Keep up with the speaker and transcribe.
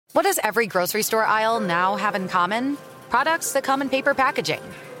What does every grocery store aisle now have in common? Products that come in paper packaging.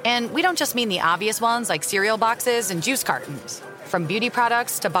 And we don't just mean the obvious ones like cereal boxes and juice cartons. From beauty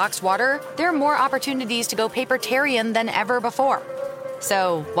products to boxed water, there are more opportunities to go papertarian than ever before.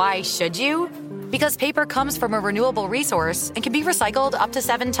 So why should you? Because paper comes from a renewable resource and can be recycled up to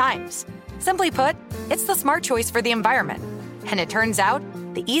 7 times. Simply put, it's the smart choice for the environment. And it turns out,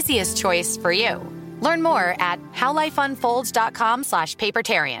 the easiest choice for you. Learn more at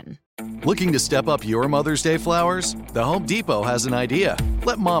howlifeunfolds.com/papertarian. Looking to step up your Mother's Day flowers? The Home Depot has an idea.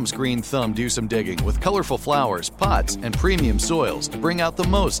 Let Mom's green thumb do some digging with colorful flowers, pots, and premium soils to bring out the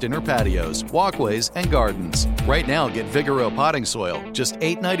most in her patios, walkways, and gardens. Right now, get Vigoro potting soil, just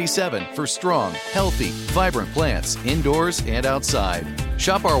 $8.97 for strong, healthy, vibrant plants indoors and outside.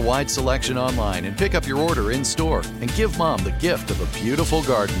 Shop our wide selection online and pick up your order in-store and give Mom the gift of a beautiful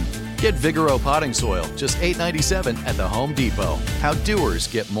garden. Get Vigoro potting soil, just $8.97 at the Home Depot. How doers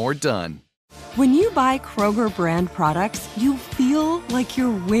get more done. When you buy Kroger brand products, you feel like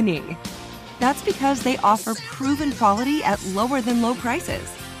you're winning. That's because they offer proven quality at lower than low prices.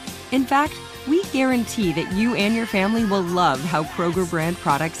 In fact, we guarantee that you and your family will love how Kroger brand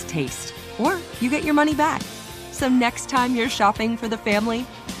products taste, or you get your money back. So next time you're shopping for the family,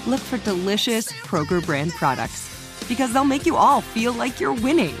 look for delicious Kroger brand products, because they'll make you all feel like you're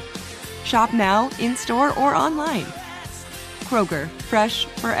winning. Shop now, in-store, or online. Kroger, fresh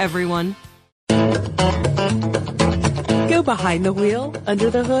for everyone. Go behind the wheel,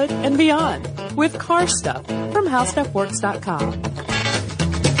 under the hood, and beyond with Car Stuff from HowStuffWorks.com.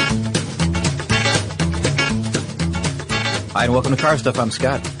 Hi, and welcome to Car Stuff. I'm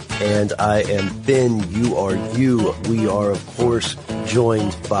Scott. And I am Ben. You are you. We are, of course,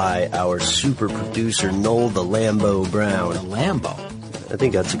 joined by our super producer, Noel the Lambo Brown. The Lambo? I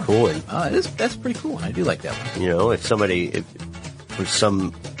think that's a cool one. That's pretty cool. I do like that one. You know, if for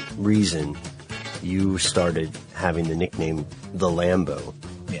some reason you started having the nickname the Lambo.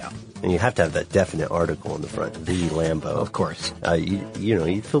 Yeah. And you have to have that definite article in the front, the Lambo. Of course.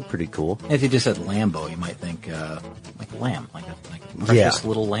 You'd feel pretty cool. If you just said Lambo, you might think, like lamb, like a precious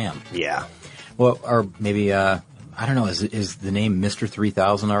little lamb. Yeah. Well, or maybe, I don't know, is the name Mr.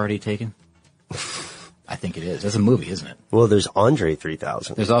 3000 already taken? I think it is. There's a movie, isn't it? Well, there's Andre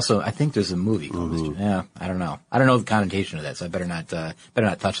 3000. There's also, I think there's a movie called Mr. Yeah, I don't know. I don't know the connotation of that, so I better not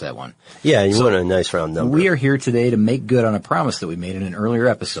touch that one. Yeah, you want a nice round number. We are here today to make good on a promise that we made in an earlier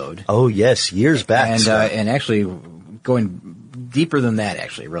episode. Oh, yes, years back. And actually going deeper than that,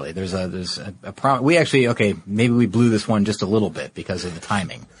 actually, really. There's a promise. We actually, okay, maybe we blew this one just a little bit because of the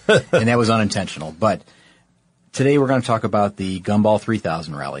timing. And that was unintentional. But today we're going to talk about the Gumball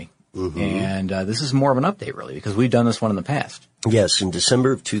 3000 rally. Mm-hmm. And this is more of an update, really, because we've done this one in the past. Yes, in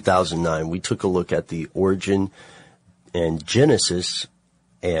December of 2009, we took a look at the origin and genesis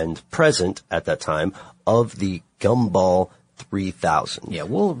and present at that time of the Gumball 3000. Yeah,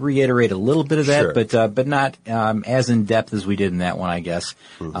 we'll reiterate a little bit of that, sure. but not as in depth as we did in that one, I guess.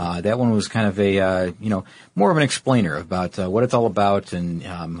 Mm-hmm. That one was kind of a more of an explainer about what it's all about and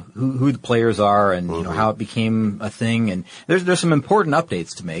who the players are and mm-hmm. how it became a thing. And there's some important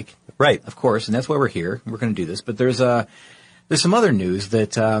updates to make, right? Of course, and that's why we're here. We're going to do this, but there's some other news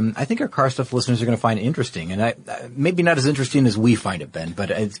that I think our Car Stuff listeners are going to find interesting, and maybe not as interesting as we find it, Ben, but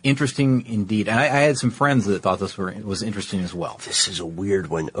it's interesting indeed. And I had some friends that thought this was interesting as well. This is a weird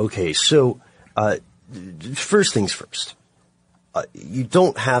one. Okay, so first things first. You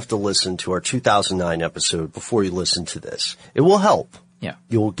don't have to listen to our 2009 episode before you listen to this. It will help. Yeah.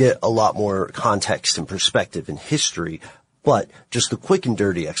 You'll get a lot more context and perspective and history, but just the quick and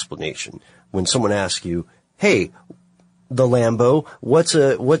dirty explanation. When someone asks you, hey, the Lambo, what's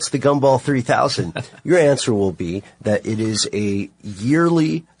the Gumball 3000? Your answer will be that it is a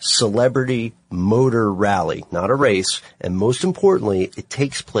yearly celebrity motor rally, not a race, and most importantly, it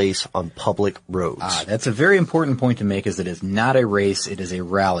takes place on public roads. That's a very important point to make, is that it's not a race, it is a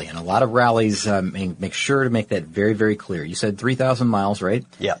rally. And a lot of rallies make sure to make that very, very clear. You said 3,000 miles, right?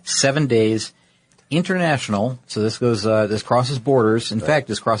 Yeah. 7 days. International, so this crosses borders. In fact,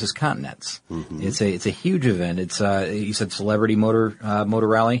 this crosses continents. Mm-hmm. It's a huge event. It's, you said celebrity motor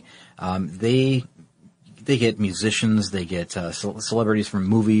rally. They get musicians, they get, celebrities from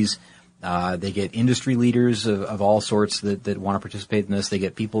movies, they get industry leaders of all sorts that want to participate in this. They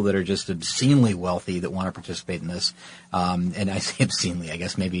get people that are just obscenely wealthy that want to participate in this. And I say obscenely, I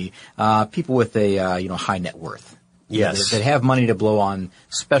guess maybe, people with a, high net worth. Yes. That have money to blow on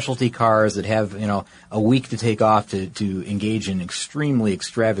specialty cars, that have, a week to take off to engage in extremely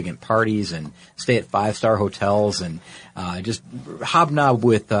extravagant parties and stay at 5-star hotels and, just hobnob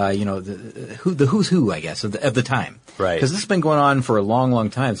with, the who's who, I guess, of the time. Right. Because this has been going on for a long, long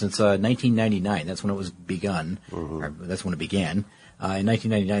time, since 1999. That's when it was begun. Or that's when it began, in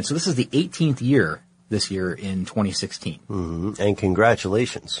 1999. So this is the 18th year this year in 2016. And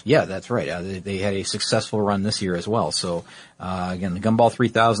congratulations. Yeah, that's right. They had a successful run this year as well. So, again, the Gumball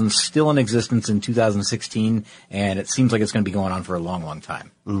 3000 is still in existence in 2016, and it seems like it's going to be going on for a long, long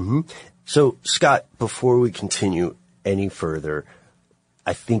time. So, Scott, before we continue any further,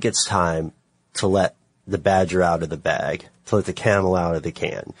 I think it's time to let the badger out of the bag, to let the camel out of the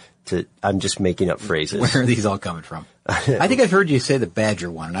can. I'm just making up phrases. Where are these all coming from? I think I've heard you say the badger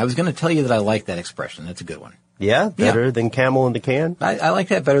one, and I was going to tell you that I like that expression. That's a good one. Yeah? Better than camel in the can? I like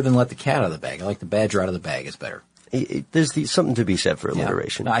that better than let the cat out of the bag. I like the badger out of the bag is better. There's something to be said for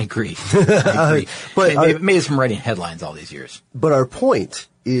alliteration. I agree. But made us from writing headlines all these years. But our point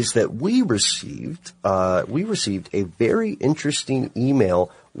is that we received a very interesting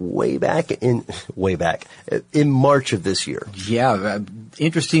email way back in March of this year. Yeah,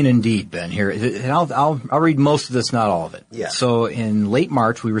 interesting indeed, Ben. Here, and I'll read most of this, not all of it. Yeah. So in late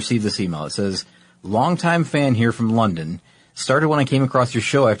March, we received this email. It says, "Longtime fan here from London. Started when I came across your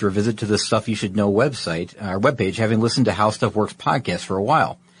show after a visit to the Stuff You Should Know webpage, having listened to How Stuff Works podcast for a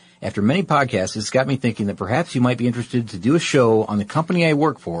while. After many podcasts, it's got me thinking that perhaps you might be interested to do a show on the company I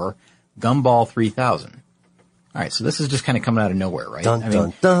work for, Gumball 3000. All right, so this is just kind of coming out of nowhere, right?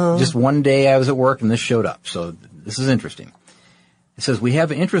 Dun, dun. Just one day I was at work and this showed up, so this is interesting. It says, "We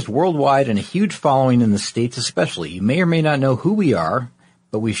have an interest worldwide and a huge following in the States especially. You may or may not know who we are,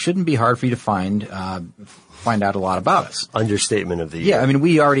 but we shouldn't be hard for you to find out a lot about us." Understatement of the year. Yeah, I mean,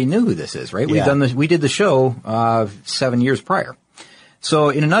 we already knew who this is, right? Yeah. We did the show 7 years prior. So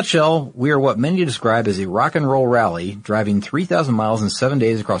in a nutshell, we are what many describe as a rock and roll rally, driving 3,000 miles in 7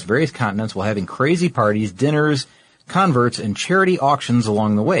 days across various continents while having crazy parties, dinners, converts, and charity auctions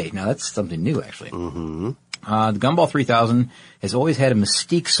along the way. Now that's something new, actually. The Gumball 3000 has always had a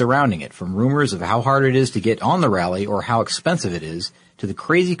mystique surrounding it, from rumors of how hard it is to get on the rally or how expensive it is, to the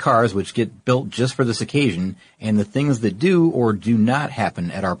crazy cars which get built just for this occasion, and the things that do or do not happen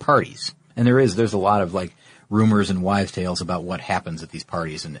at our parties. And there's a lot of rumors and wives' tales about what happens at these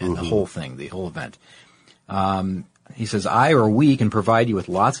parties and the whole thing, the whole event. He says, we can provide you with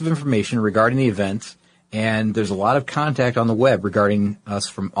lots of information regarding the event, and there's a lot of contact on the web regarding us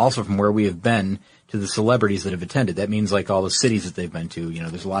from where we have been to the celebrities that have attended. That means all the cities that they've been to.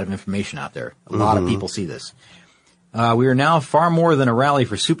 There's a lot of information out there. A lot of people see this. We are now far more than a rally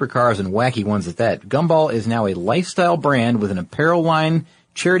for supercars and wacky ones at that. Gumball is now a lifestyle brand with an apparel line,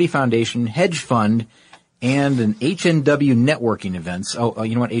 charity foundation, hedge fund, and an HNW networking events. Oh,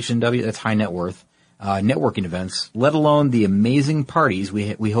 you know what? HNW? That's high net worth. Networking events, let alone the amazing parties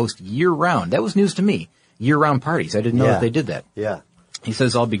we host year round. That was news to me. Year round parties. I didn't know that they did that. Yeah. He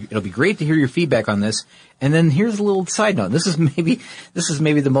says, it'll be great to hear your feedback on this. And then here's a little side note. This is maybe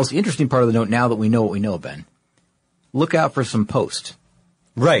the most interesting part of the note now that we know what we know, Ben. Look out for some posts.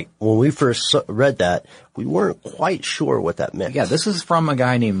 Right. When we first read that, we weren't quite sure what that meant. Yeah, this is from a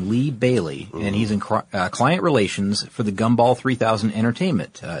guy named Lee Bailey, and he's in client relations for the Gumball 3000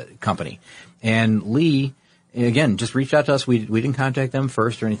 Entertainment Company. And Lee, again, just reached out to us. We didn't contact them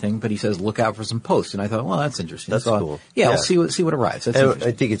first or anything, but he says, look out for some posts. And I thought, well, that's interesting. That's cool. Yeah, we'll see what arrives. That's interesting.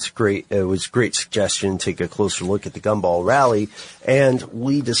 I think it's great. It was a great suggestion to take a closer look at the Gumball Rally, and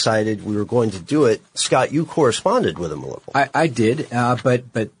we decided we were going to do it. Scott, you corresponded with him a little. I did,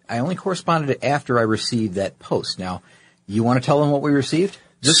 but I only corresponded after I received that post. Now, you want to tell them what we received?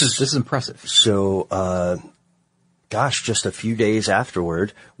 This is impressive. So, just a few days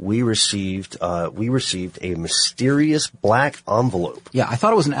afterward, we received a mysterious black envelope. Yeah, I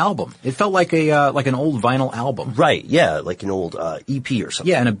thought it was an album. It felt like an old vinyl album. Right, yeah, like an old EP or something.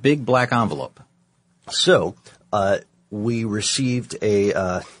 Yeah, and a big black envelope. So, we received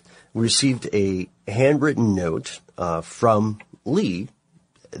a handwritten note from Lee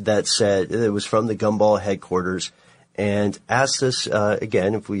that said it was from the Gumball headquarters, and asked us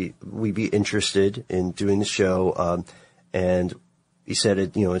again if we'd be interested in doing the show. And he said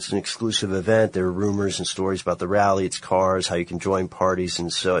it's an exclusive event. There are rumors and stories about the rally, its cars, how you can join parties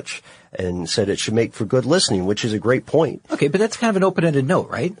and such, and said it should make for good listening, which is a great point. Okay, but that's kind of an open-ended note,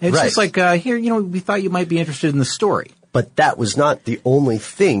 right? It's right. Just like we thought you might be interested in the story. But that was not the only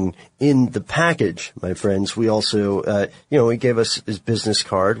thing in the package, my friends. We also, he gave us his business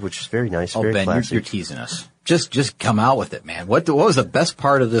card, which is very nice, very Ben, classy. you're teasing us. Just come out with it, man. What was the best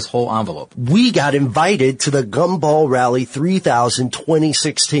part of this whole envelope? We got invited to the Gumball Rally 3000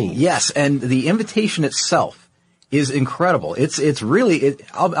 2016. Yes, and the invitation itself is incredible. It's really,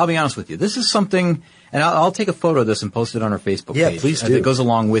 I'll be honest with you. This is something, and I'll take a photo of this and post it on our Facebook page. Yeah, please do. That goes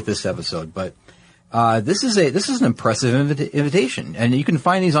along with this episode, but This is an impressive invitation, and you can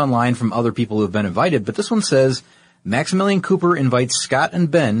find these online from other people who have been invited. But this one says Maximilian Cooper invites Scott and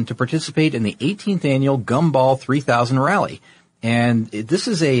Ben to participate in the 18th annual Gumball 3000 Rally, and this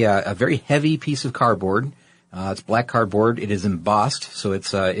is a very heavy piece of cardboard. It's black cardboard. It is embossed, so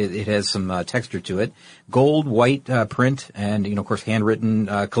it has some texture to it. Gold, white print, and of course handwritten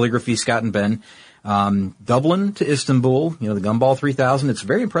calligraphy. Scott and Ben. Dublin to Istanbul, the Gumball 3000. It's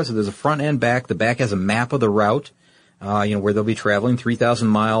very impressive. There's a front and back. The back has a map of the route, where they'll be traveling 3,000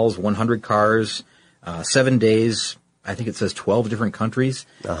 miles, 100 cars, 7 days. I think it says 12 different countries.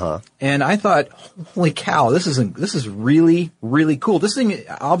 And I thought, holy cow, this is really, really cool. This thing,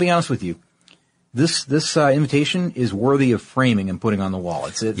 I'll be honest with you. This invitation is worthy of framing and putting on the wall.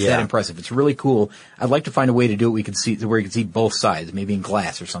 It's that impressive. It's really cool. I'd like to find a way to do it where you can see both sides, maybe in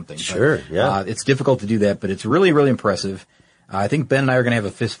glass or something. Sure, but, it's difficult to do that, but it's really, really impressive. I think Ben and I are going to have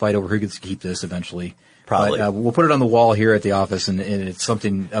a fist fight over who gets to keep this eventually. Probably. But, we'll put it on the wall here at the office, and it's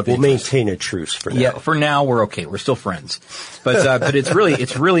something of We'll interest. maintain a truce for now. Yeah, for now we're okay. We're still friends. But it's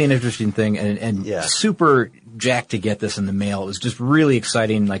really an interesting thing and super jacked to get this in the mail. It was just really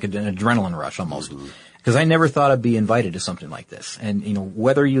exciting, like an adrenaline rush almost. Because I never thought I'd be invited to something like this. And,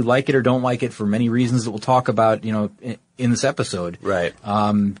 whether you like it or don't like it for many reasons that we'll talk about, in this episode. Right.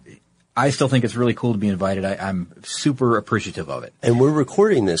 I still think it's really cool to be invited. I'm super appreciative of it. And we're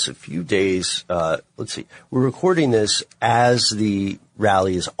recording this a few days, we're recording this as the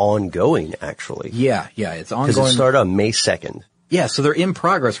rally is ongoing, actually. Yeah, it's ongoing. Because it started on May 2nd. Yeah, so they're in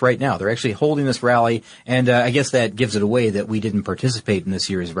progress right now. They're actually holding this rally, and I guess that gives it away that we didn't participate in this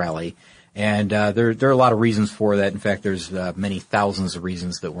year's rally. And there are a lot of reasons for that. In fact, there's many thousands of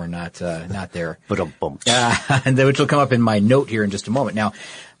reasons that we're not there. And which will come up in my note here in just a moment. Now,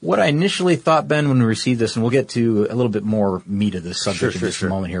 what I initially thought, Ben, when we received this, and we'll get to a little bit more meat of this subject in just a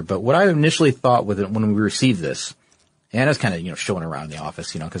moment here, but what I initially thought with it when we received this, and I was kind of showing around the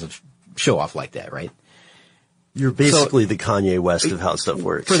office, because of show off like that, right? You're basically the Kanye West of how stuff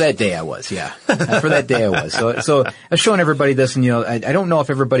works. For that day I was, yeah. For that day I was. So I was showing everybody this, and I don't know if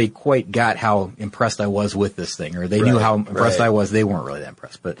everybody quite got how impressed I was with this thing, or they knew how impressed I was. They weren't really that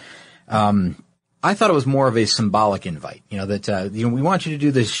impressed. But I thought it was more of a symbolic invite, that we want you to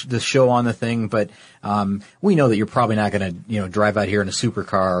do this show on the thing, but we know that you're probably not going to drive out here in a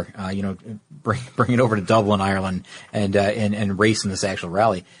supercar, bring it over to Dublin, Ireland, and race in this actual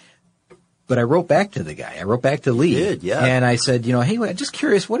rally. But I wrote back to the guy. I wrote back to Lee. You did, yeah. And I said, hey, I'm just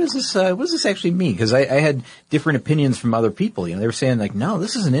curious, what does this actually mean? Because I had different opinions from other people. They were saying like, no,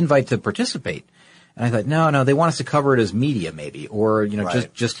 this is an invite to participate. And I thought, no, they want us to cover it as media maybe, or,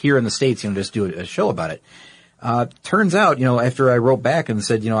 just here in the States, just do a show about it. Turns out, after I wrote back and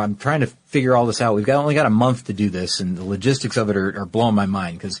said, I'm trying to figure all this out. We've only got a month to do this, and the logistics of it are blowing my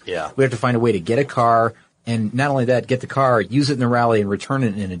mind, because we have to find a way to get a car. And not only that, get the car, use it in the rally, and return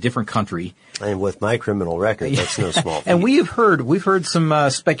it in a different country. And with my criminal record, that's no small feat. And we've heard some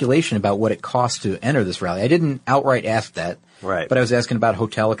speculation about what it costs to enter this rally. I didn't outright ask that, right? But I was asking about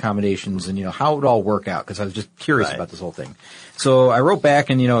hotel accommodations and how it would all work out, because I was just curious about this whole thing. So I wrote back,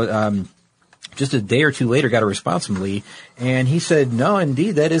 and just a day or two later, got a response from Lee, and he said, "No,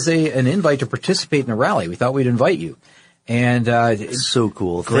 indeed, that is an invite to participate in the rally. We thought we'd invite you." And it's so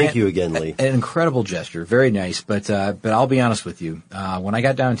cool. Thank you again, Lee. An incredible gesture, very nice. But I'll be honest with you. When I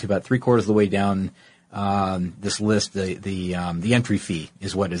got down to about 3/4 of the way down this list, the entry fee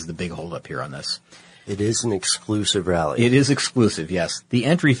is what is the big holdup here on this. It is an exclusive rally. It is exclusive, yes. The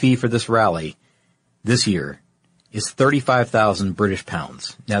entry fee for this rally this year is 35,000 British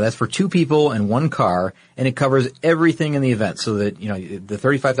pounds. Now that's for 2 people and 1 car, and it covers everything in the event. So that the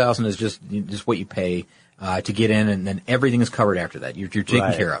 35,000 is just what you pay to get in, and then everything is covered after that. You're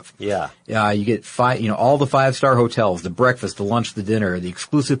taken care of. Yeah. You get all the 5-star hotels, the breakfast, the lunch, the dinner, the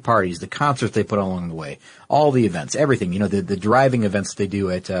exclusive parties, the concerts they put on along the way, all the events, everything. The driving events they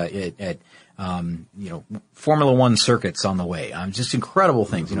do at Formula One circuits on the way. Just incredible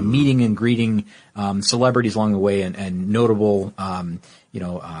things. Meeting and greeting celebrities along the way, and notable. I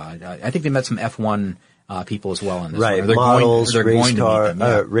think they met some F1. People as well in this. Right, one. Models, They're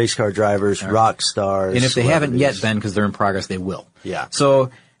race car drivers, rock stars. And if they haven't yet, Ben, because they're in progress, they will. Yeah.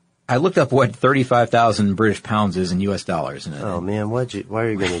 So I looked up what 35,000 British pounds is in U.S. dollars. Oh man, why are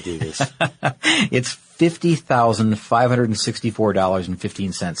you going to do this? It's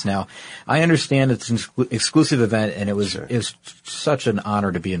 $50,564.15. Now, I understand it's an exclusive event, and it was such an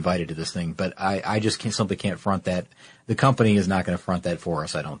honor to be invited to this thing, but I just simply can't front that. The company is not going to front that for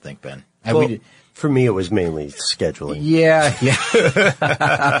us, I don't think, Ben. For me, it was mainly scheduling. Yeah.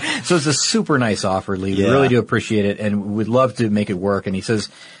 So it's a super nice offer, Lee. We really do appreciate it, and we'd love to make it work. And he says,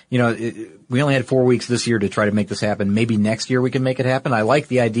 we only had 4 weeks this year to try to make this happen. Maybe next year we can make it happen. I like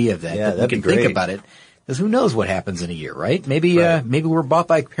the idea of that. Yeah, that that'd we can be great. think about it. Because who knows what happens in a year, right? Maybe we're bought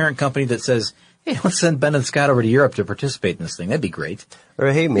by a parent company that says, hey, let's send Ben and Scott over to Europe to participate in this thing. That'd be great.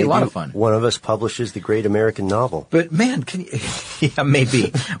 Or hey, maybe a lot of fun. One of us publishes the great American novel. But man, yeah,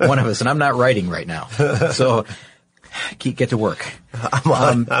 maybe one of us, and I'm not writing right now. So get to work. I'm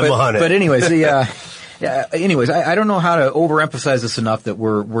on it. But anyways, I don't know how to overemphasize this enough that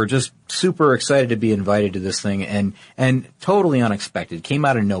we're just super excited to be invited to this thing and totally unexpected. Came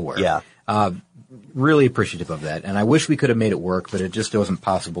out of nowhere. Yeah. Really appreciative of that. And I wish we could have made it work, but it just wasn't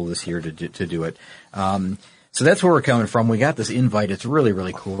possible this year to do it. So that's where we're coming from. We got this invite. It's really,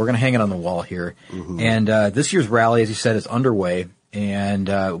 really cool. We're going to hang it on the wall here. Mm-hmm. And this year's rally, as you said, is underway.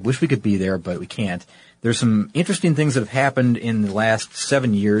 And wish we could be there, but we can't. There's some interesting things that have happened in the last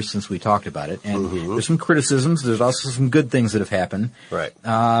 7 years since we talked about it. And there's some criticisms. There's also some good things that have happened. Right.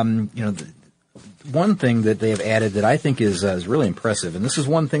 One thing that they have added that I think is really impressive, and this is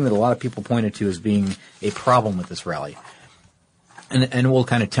one thing that a lot of people pointed to as being a problem with this rally. And we'll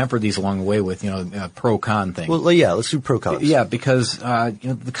kind of temper these along the way with, pro-con thing. Well, yeah, let's do pro-cons. Yeah, because,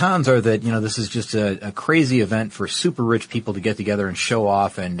 the cons are that, this is just a crazy event for super rich people to get together and show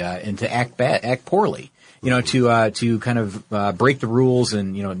off and to act poorly. To kind of break the rules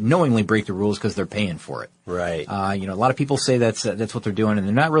and, knowingly break the rules because they're paying for it. Right. A lot of people say that's what they're doing, and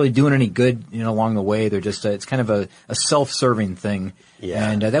they're not really doing any good, along the way. They're just, it's kind of a self-serving thing.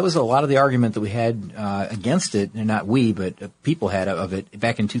 Yeah. And that was a lot of the argument that we had against it, and not we, but people had of it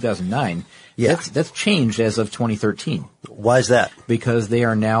back in 2009. Yeah. That's changed as of 2013. Why is that? Because they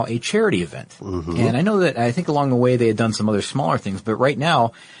are now a charity event. Mm-hmm. And I think along the way they had done some other smaller things, but right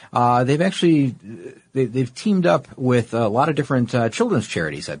now, they've actually, they've teamed up with a lot of different children's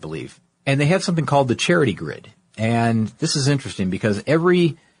charities, I believe. And they have something called the Charity Grid. And this is interesting because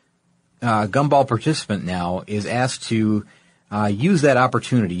every Gumball participant now is asked to use that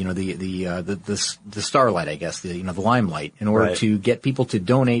opportunity, the starlight, I guess, the limelight, in order to get people to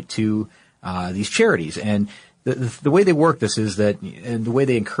donate to these charities. And the way they work this is that, and the way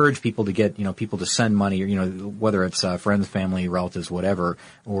they encourage people to get, people to send money, or, whether it's friends, family, relatives, whatever,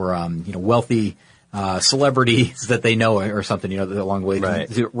 or wealthy celebrities that they know or something, along the way,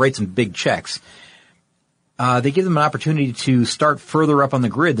 to write some big checks. They give them an opportunity to start further up on the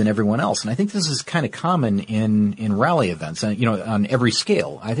grid than everyone else. And I think this is kind of common in rally events, and, on every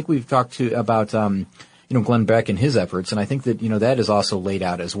scale. I think we've talked about, Glenn Beck and his efforts, and I think that, that is also laid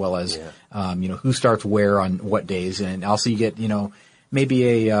out as well as, who starts where on what days. And also you get,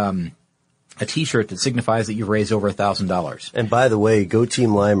 maybe a t-shirt that signifies that you've raised over $1,000. And by the way, go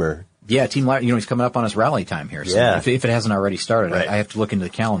Team Limer. Yeah, Team Limer, he's coming up on his rally time here. So if it hasn't already started, I have to look into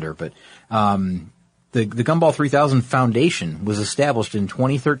the calendar, but, the Gumball 3000 Foundation was established in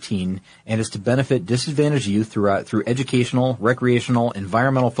 2013 and is to benefit disadvantaged youth through educational, recreational,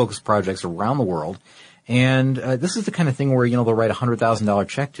 environmental focused projects around the world. And this is the kind of thing where they'll write a $100,000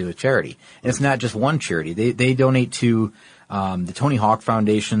 check to a charity, and it's not just one charity. They donate to the Tony Hawk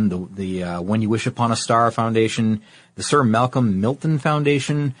Foundation, the When You Wish Upon a Star Foundation, the Sir Malcolm Milton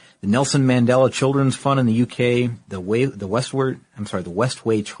Foundation, the Nelson Mandela Children's Fund in the UK, the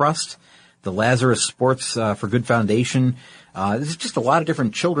Westway Trust, the Lazarus Sports for Good Foundation. There's just a lot of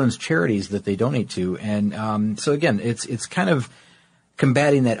different children's charities that they donate to, and so again, it's kind of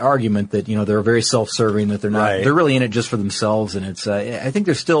combating that argument that they're very self-serving, that they're not, they're really in it just for themselves, and it's I think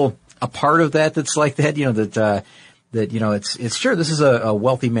there's still a part of that that's like that, it's sure this is a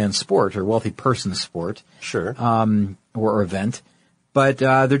wealthy man's sport or wealthy person's sport, sure, or event, but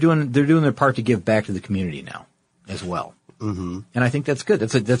they're doing their part to give back to the community now as well. Mm-hmm. And I think that's good.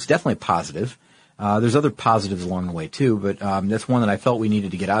 That's definitely positive. There's other positives along the way too, but that's one that I felt we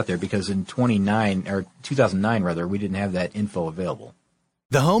needed to get out there because in 2009 rather, we didn't have that info available.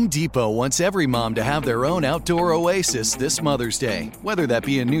 The Home Depot wants every mom to have their own outdoor oasis this Mother's Day, whether that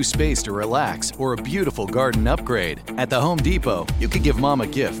be a new space to relax or a beautiful garden upgrade. At the Home Depot, you could give mom a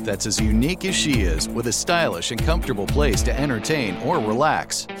gift that's as unique as she is, with a stylish and comfortable place to entertain or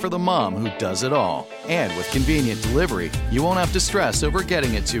relax for the mom who does it all. And with convenient delivery, you won't have to stress over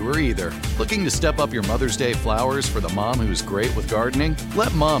getting it to her either. Looking to step up your Mother's Day flowers for the mom who's great with gardening?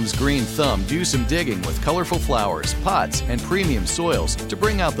 Let Mom's Green Thumb do some digging with colorful flowers, pots, and premium soils to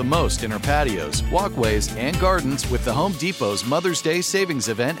bring out the most in her patios, walkways, and gardens with the Home Depot's Mother's Day savings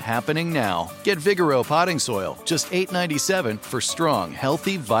event happening now. Get Vigoro potting soil, just $8.97 for strong,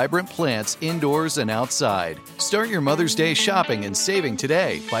 healthy, vibrant plants indoors and outside. Start your Mother's Day shopping and saving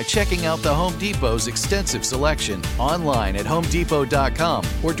today by checking out the Home Depot's extensive selection online at HomeDepot.com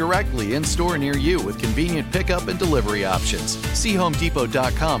or directly in store near you with convenient pickup and delivery options. See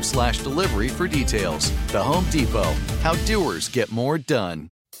HomeDepot.com/delivery for details. The Home Depot. How doers get more done.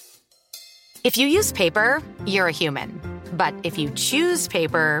 If you use paper, you're a human. But if you choose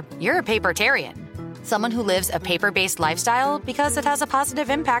paper, you're a papertarian. Someone who lives a paper-based lifestyle because it has a positive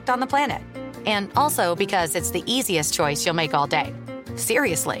impact on the planet. And also because it's the easiest choice you'll make all day.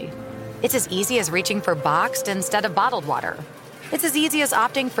 Seriously. It's as easy as reaching for boxed instead of bottled water. It's as easy as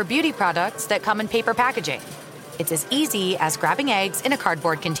opting for beauty products that come in paper packaging. It's as easy as grabbing eggs in a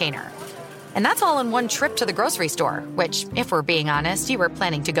cardboard container. And that's all in one trip to the grocery store, which, if we're being honest, you were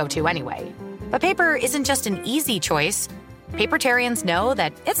planning to go to anyway. But paper isn't just an easy choice. Papertarians know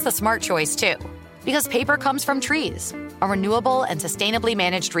that it's the smart choice, too. Because paper comes from trees, a renewable and sustainably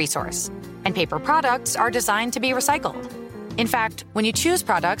managed resource. And paper products are designed to be recycled. In fact, when you choose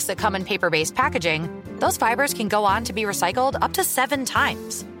products that come in paper-based packaging, those fibers can go on to be recycled up to 7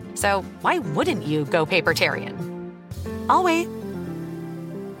 times. So why wouldn't you go papertarian? I'll wait.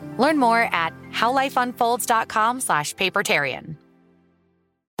 Learn more at howlifeunfolds.com/papertarian.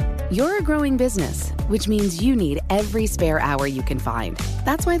 You're a growing business, which means you need every spare hour you can find.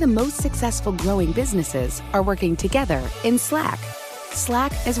 That's why the most successful growing businesses are working together in Slack.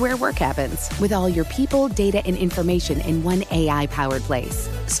 Slack is where work happens, with all your people, data, and information in one AI-powered place.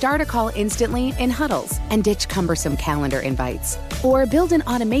 Start a call instantly in huddles and ditch cumbersome calendar invites. Or build an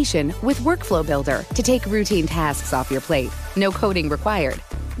automation with Workflow Builder to take routine tasks off your plate. No coding required.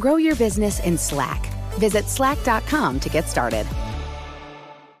 Grow your business in Slack. Visit slack.com to get started.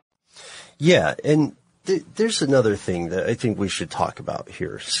 Yeah, and there's another thing that I think we should talk about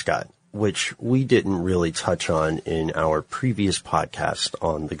here, Scott, which we didn't really touch on in our previous podcast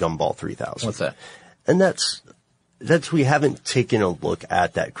on the Gumball 3000. What's that? And that's we haven't taken a look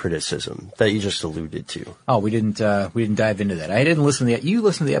at that criticism that you just alluded to. Oh, we didn't dive into that. I didn't listen to you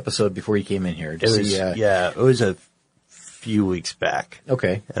listened to the episode before you came in here. It was a few weeks back.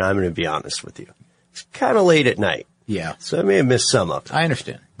 Okay. And I'm going to be honest with you. It's kind of late at night. Yeah. So I may have missed some of it. I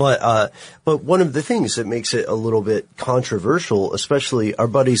understand. But one of the things that makes it a little bit controversial, especially our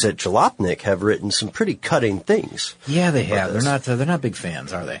buddies at Jalopnik have written some pretty cutting things. Yeah, they have. They're not big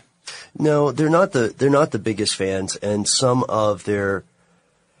fans, are they? No, they're not the biggest fans, and some of their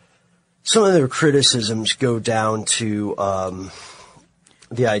criticisms go down to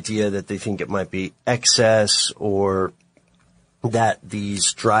the idea that they think it might be excess, or that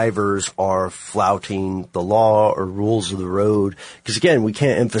these drivers are flouting the law or rules of the road. Because again, we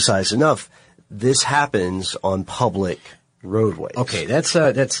can't emphasize enough, this happens on public roadways. Okay, that's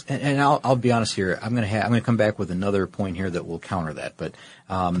and I'll be honest here. I'm going to come back with another point here that will counter that. But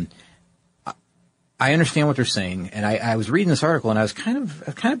I understand what they're saying, and I was reading this article and I was kind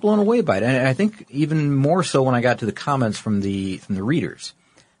of blown away by it. And I think even more so when I got to the comments from the readers.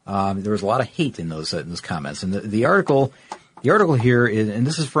 There was a lot of hate in those comments, and the article here is, and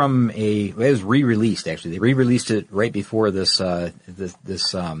this is from it was re-released actually. They re-released it right before this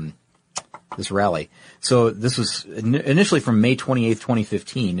rally. So this was initially from May 28th,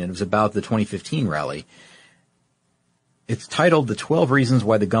 2015, and it was about the 2015 rally. It's titled "The 12 Reasons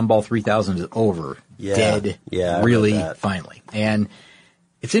Why the Gumball 3000 is Over, Dead, Really, Finally." And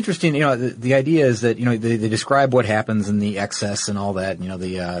it's interesting, the idea is that, they describe what happens in the excess and all that,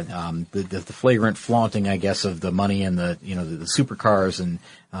 the flagrant flaunting, I guess, of the money and the supercars and,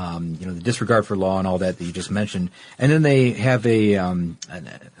 the disregard for law and all that you just mentioned. And then they have a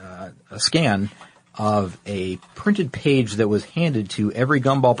scan of a printed page that was handed to every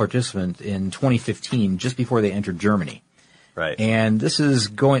Gumball participant in 2015, just before they entered Germany. Right. And this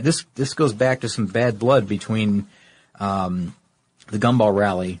goes back to some bad blood between, the Gumball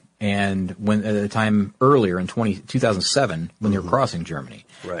rally and at a time earlier in 2007 when they were crossing Germany.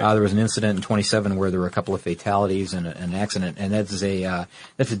 Right. There was an incident in 27 where there were a couple of fatalities and an accident, and that's a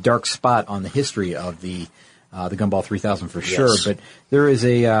dark spot on the history of the Gumball 3000 for sure. But there is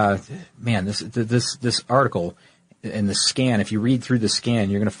this article and the scan, if you read through the scan,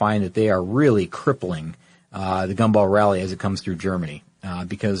 you're going to find that they are really crippling the Gumball rally as it comes through Germany,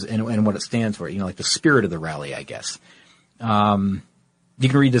 because and what it stands for, like the spirit of the rally, I guess. You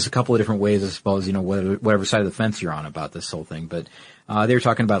can read this a couple of different ways, I suppose, whatever side of the fence you're on about this whole thing. But they were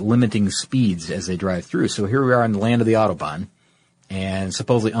talking about limiting speeds as they drive through. So here we are in the land of the Autobahn, and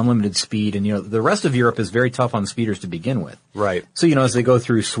supposedly unlimited speed. And, the rest of Europe is very tough on speeders to begin with. Right. So, as they go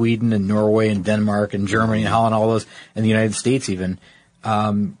through Sweden and Norway and Denmark and Germany and Holland, all those, and the United States even,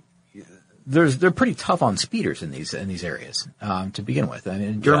 they're pretty tough on speeders in these areas, to begin with. I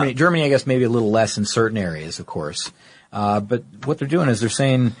mean, Germany, I guess maybe a little less in certain areas, of course. But what they're doing is they're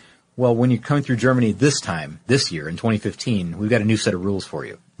saying, well, when you're coming through Germany this year in 2015, we've got a new set of rules for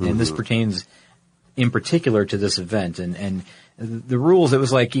you. And this pertains in particular to this event. And the rules, it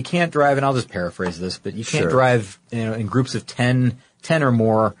was like, you can't drive, and I'll just paraphrase this, but you can't drive, in groups of 10 or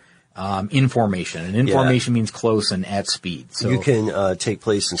more, in formation. And in formation means close and at speed. So you can take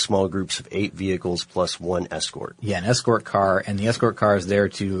place in small groups of 8 vehicles plus 1 escort. Yeah, an escort car, and the escort car is there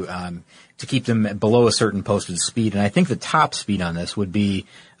to keep them below a certain posted speed. And I think the top speed on this would be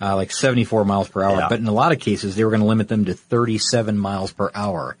like 74 miles per hour. Yeah. But in a lot of cases, they were going to limit them to 37 miles per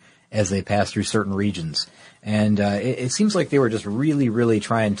hour as they pass through certain regions. And it seems like they were just really, really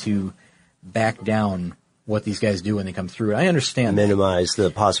trying to back down what these guys do when they come through. I understand Minimize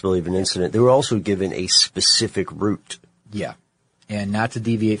the possibility of an incident. They were also given a specific route. Yeah. And not to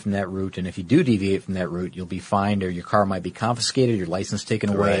deviate from that route. And if you do deviate from that route, you'll be fined, or your car might be confiscated, your license taken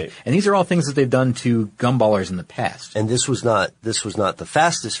away. Right. And these are all things that they've done to gumballers in the past. And this was not the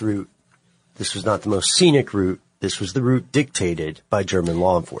fastest route. This was not the most scenic route. This was the route dictated by German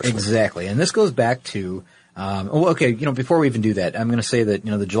law enforcement. Exactly. And this goes back to, before we even do that, I'm going to say that,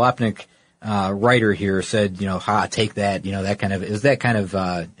 the Jalopnik writer here said, take that, that kind of, is that kind of,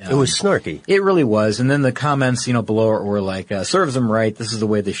 it was snarky. It really was. And then the comments, below were like, serves them right. This is the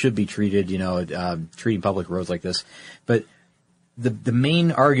way they should be treated, treating public roads like this. But the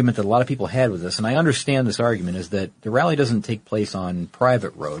main argument that a lot of people had with this, and I understand this argument, is that the rally doesn't take place on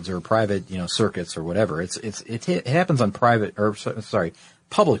private roads or private, circuits or whatever. It happens on public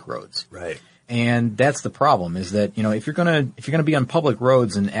roads. Right. And that's the problem, is that, if you're gonna be on public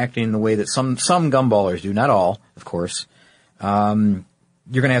roads and acting in the way that some gumballers do, not all, of course,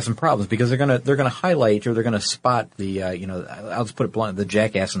 you're gonna have some problems, because they're gonna highlight, or they're gonna spot the, I'll just put it bluntly, the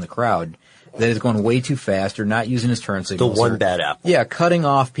jackass in the crowd that is going way too fast, or not using his turn signals. The one bad apple. Yeah, cutting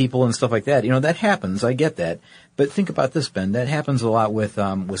off people and stuff like that. That happens. I get that. But think about this, Ben. That happens a lot with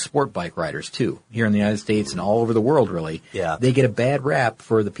sport bike riders too, here in the United States and all over the world, really. Yeah. They get a bad rap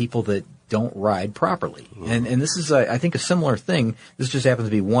for the people that don't ride properly. And this is, I think, a similar thing. This just happens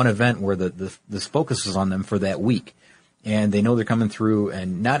to be one event where this focus is on them for that week. And they know they're coming through,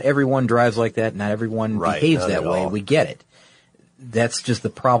 and not everyone drives like that. Not everyone behaves that way. We get it. That's just the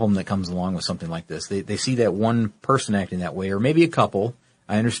problem that comes along with something like this. They see that one person acting that way, or maybe a couple.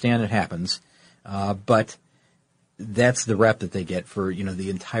 I understand it happens. But that's the rep that they get for, the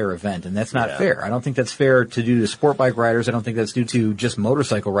entire event. And that's not fair. I don't think that's fair to do to sport bike riders. I don't think that's due to just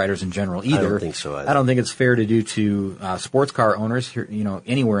motorcycle riders in general either. I don't think so either. I don't think it's fair to do to sports car owners here,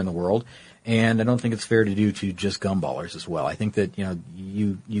 anywhere in the world. And I don't think it's fair to do to just gumballers as well. I think that,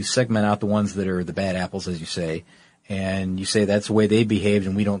 you segment out the ones that are the bad apples, as you say, and you say that's the way they behaved,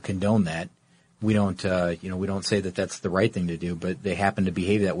 and we don't condone that. We don't, we don't say that that's the right thing to do, but they happen to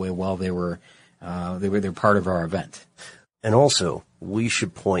behave that way while they're part of our event. And also, we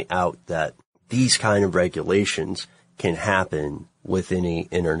should point out that these kind of regulations can happen within an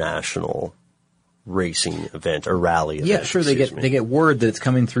international racing event or rally event. Yeah, sure. They get word that it's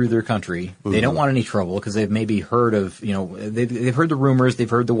coming through their country. Mm-hmm. They don't want any trouble, because they've maybe heard of, they've heard the rumors, they've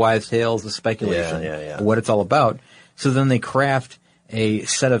heard the wives' tales, the speculation, of what it's all about. So then they craft a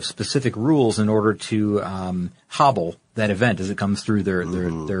set of specific rules in order to hobble that event as it comes through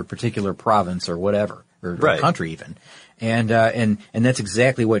their particular province or whatever, or country even. And that's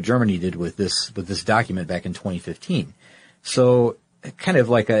exactly what Germany did with this document back in 2015. So kind of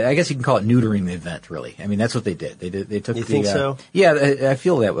like I guess you can call it neutering the event, really. I mean, that's what they did. They took. You think so? Yeah, I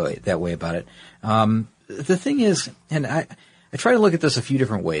feel that way about it. The thing is, and I try to look at this a few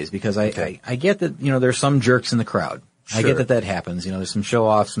different ways, because I get that, there's some jerks in the crowd. Sure. I get that happens. There's some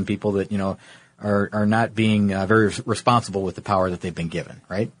show-offs, some people that, are not being very responsible with the power that they've been given,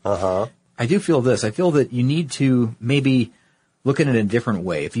 right? Uh-huh. I do feel this. I feel that you need to maybe look at it in a different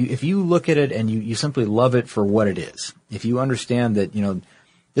way. If you look at it and you simply love it for what it is, if you understand that,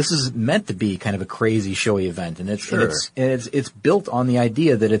 this is meant to be kind of a crazy, showy event, and it's built on the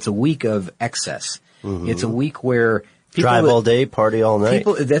idea that it's a week of excess. Mm-hmm. It's a week where drive all day, party all night.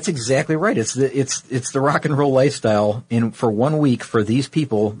 That's exactly right. It's the rock and roll lifestyle for 1 week for these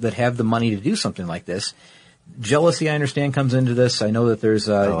people that have the money to do something like this. Jealousy, I understand, comes into this. I know that there's,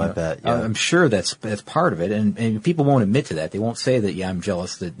 I bet, yeah. I'm sure that's part of it, and people won't admit to that. They won't say that, I'm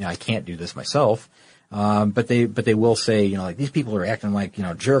jealous that I can't do this myself. But they will say, like, these people are acting like,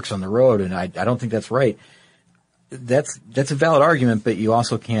 jerks on the road, and I don't think that's right. That's a valid argument, but you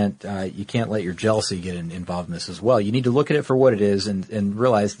also can't let your jealousy get involved in this as well. You need to look at it for what it is and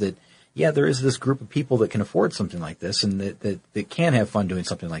realize that, yeah, there is this group of people that can afford something like this and that can have fun doing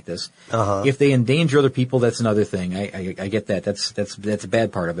something like this. If they endanger other people, that's another thing. I get that. That's a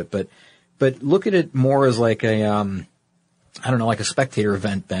bad part of it. But look at it more as like a, like a spectator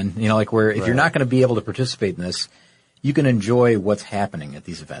event, Ben. Like where if you're not going to be able to participate in this, you can enjoy what's happening at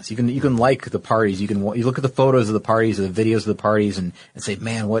these events. You can like the parties. You look at the photos of the parties or the videos of the parties and say,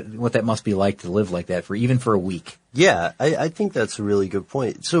 man, what that must be like to live like that even for a week. Yeah, I think that's a really good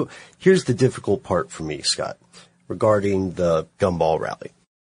point. So here's the difficult part for me, Scott, regarding the Gumball Rally.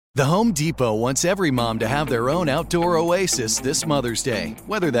 The Home Depot wants every mom to have their own outdoor oasis this Mother's Day,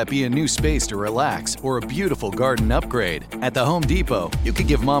 whether that be a new space to relax or a beautiful garden upgrade. At the Home Depot, you could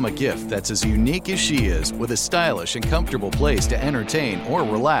give mom a gift that's as unique as she is, with a stylish and comfortable place to entertain or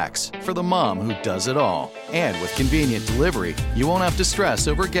relax for the mom who does it all. And with convenient delivery, you won't have to stress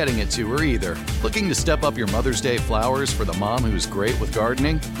over getting it to her either. Looking to step up your Mother's Day flowers for the mom who's great with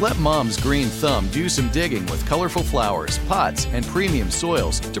gardening? Let Mom's Green Thumb do some digging with colorful flowers, pots, and premium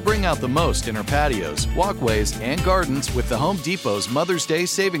soils to bring out the most in her patios, walkways, and gardens with the Home Depot's Mother's Day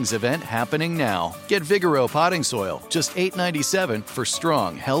Savings Event happening now. Get Vigoro potting soil, just $8.97 for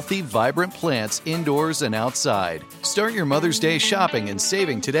strong, healthy, vibrant plants indoors and outside. Start your Mother's Day shopping and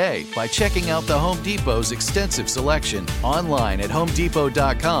saving today by checking out the Home Depot's extensive selection online at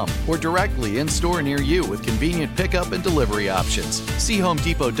HomeDepot.com or directly in-store near you with convenient pickup and delivery options. See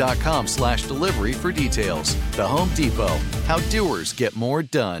HomeDepot.com/delivery for details. The Home Depot, how doers get more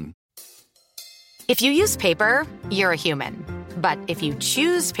done. If you use paper, you're a human. But if you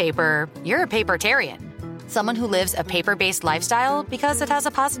choose paper, you're a papertarian. Someone who lives a paper-based lifestyle because it has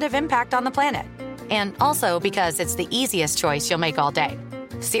a positive impact on the planet. And also because it's the easiest choice you'll make all day.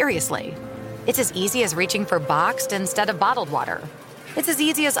 Seriously. It's as easy as reaching for boxed instead of bottled water. It's as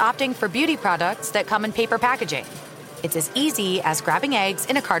easy as opting for beauty products that come in paper packaging. It's as easy as grabbing eggs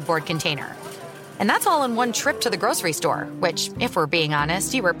in a cardboard container. And that's all in one trip to the grocery store, which, if we're being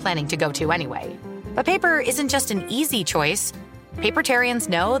honest, you were planning to go to anyway. But paper isn't just an easy choice. Papertarians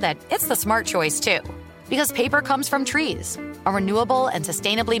know that it's the smart choice, too. Because paper comes from trees, a renewable and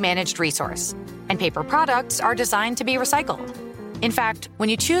sustainably managed resource. And paper products are designed to be recycled. In fact, when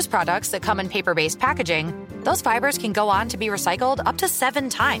you choose products that come in paper-based packaging, those fibers can go on to be recycled up to 7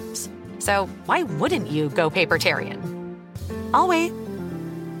 times. So why wouldn't you go papertarian? I'll wait.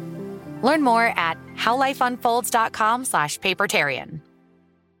 Learn more at howlifeunfolds.com/papertarian.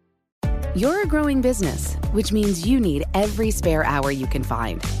 You're a growing business, which means you need every spare hour you can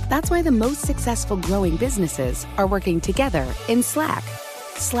find. That's why the most successful growing businesses are working together in Slack.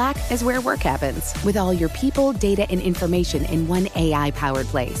 Slack is where work happens, with all your people, data, and information in one AI-powered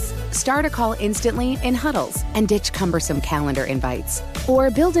place. Start a call instantly in huddles and ditch cumbersome calendar invites. Or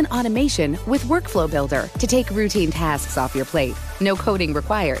build an automation with Workflow Builder to take routine tasks off your plate. No coding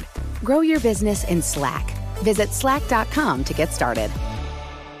required. Grow your business in Slack. Visit slack.com to get started.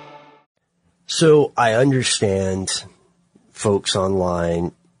 So I understand folks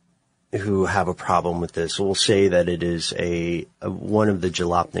online who have a problem with this will say that it is one of the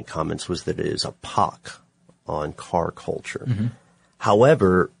Jalopnik comments was that it is a pock on car culture. Mm-hmm.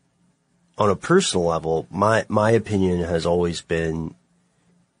 However, on a personal level, my opinion has always been,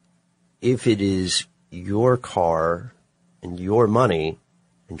 if it is your car and your money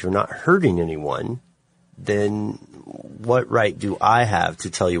and you're not hurting anyone, then what right do I have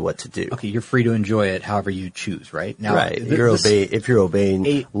to tell you what to do? Okay, you're free to enjoy it however you choose, right? Now, right. If you're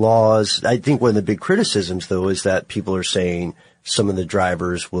obeying laws, I think one of the big criticisms, though, is that people are saying some of the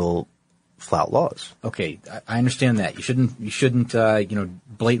drivers will flout laws. Okay, I understand that. You shouldn't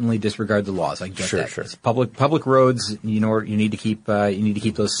blatantly disregard the laws. I get that. Sure. It's public roads. You need to keep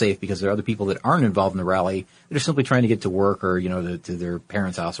those safe because there are other people that aren't involved in the rally that are simply trying to get to work or to their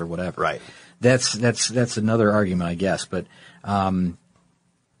parents' house or whatever. Right. That's another argument, I guess. But, so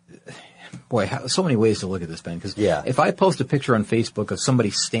many ways to look at this, Ben. Because if I post a picture on Facebook of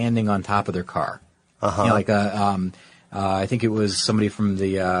somebody standing on top of their car, I think it was somebody from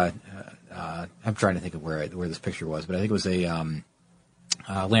the, I'm trying to think of where this picture was, but I think it was a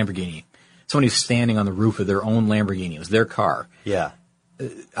Lamborghini. Somebody standing on the roof of their own Lamborghini. It was their car. Yeah.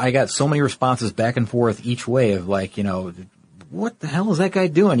 I got so many responses back and forth each way of what the hell is that guy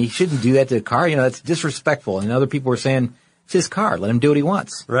doing? He shouldn't do that to a car. That's disrespectful. And other people were saying, it's his car. Let him do what he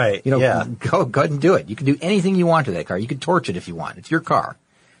wants. Right. Go ahead and do it. You can do anything you want to that car. You can torch it if you want. It's your car.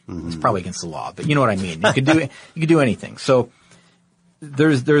 Mm-hmm. It's probably against the law, but you know what I mean. You can do anything. So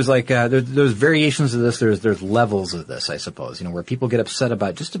there's variations of this. There's levels of this, I suppose, where people get upset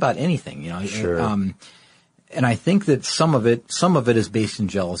about just about anything, Sure. And I think that some of it is based in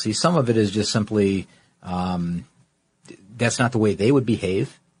jealousy. Some of it is just simply, that's not the way they would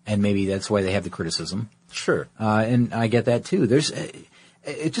behave. And maybe that's why they have the criticism. Sure. And I get that too.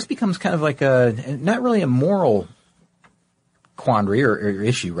 It just becomes kind of like not really a moral quandary or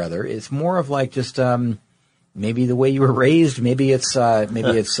issue rather. It's more of like just, maybe the way you were raised. Maybe it's, that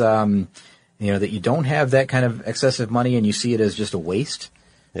you don't have that kind of excessive money and you see it as just a waste.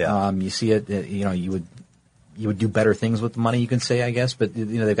 Yeah. You see it, you would do better things with the money, you can say, I guess. But,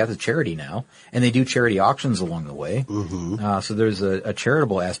 they've got the charity now, and they do charity auctions along the way. Mm-hmm. So there's a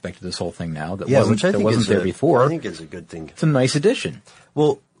charitable aspect to this whole thing now that wasn't there before. I think it's a good thing. It's a nice addition.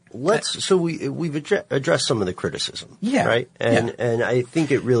 Well, we've addressed some of the criticism. Yeah. Right? And I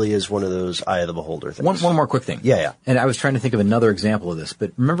think it really is one of those eye of the beholder things. One more quick thing. Yeah. And I was trying to think of another example of this,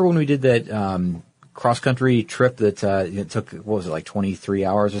 but remember when we did that, cross-country trip that it took, 23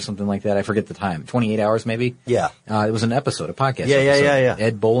 hours or something like that? I forget the time. 28 hours maybe? Yeah. It was an episode, a podcast episode. Yeah.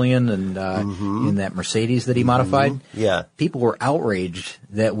 Ed Bolian and in that Mercedes that he modified. Yeah. People were outraged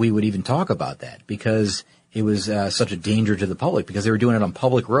that we would even talk about that because it was such a danger to the public because they were doing it on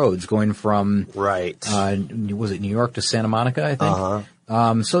public roads going from right. Was it New York to Santa Monica, I think? Uh-huh.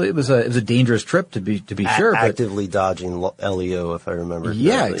 So it was a dangerous trip to be sure. Actively dodging LEO, if I remember.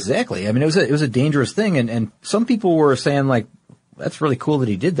 Yeah, correctly. exactly. I mean, it was a dangerous thing, and some people were saying like, that's really cool that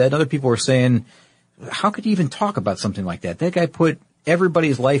he did that. And other people were saying, how could you even talk about something like that? That guy put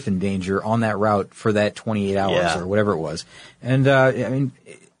everybody's life in danger on that route for that 28 hours or whatever it was. And I mean,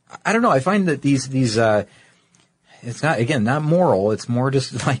 I don't know. I find that these it's not moral. It's more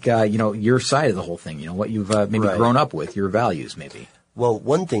just like your side of the whole thing. What you've maybe grown up with, your values, maybe. Well,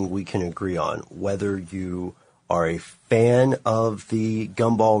 one thing we can agree on, whether you are a fan of the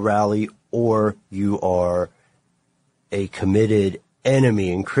Gumball Rally or you are a committed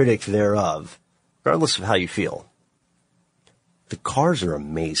enemy and critic thereof, regardless of how you feel, the cars are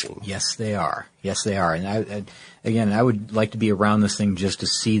amazing. Yes, they are. And I would like to be around this thing just to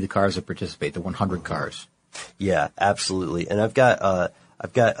see the cars that participate, the 100 cars. Yeah, absolutely. And I've got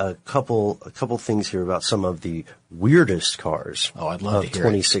a couple things here about some of the weirdest cars I'd love of to hear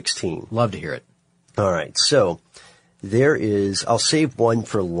 2016. It. Love to hear it. All right. So I'll save one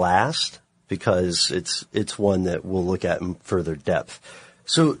for last because it's one that we'll look at in further depth.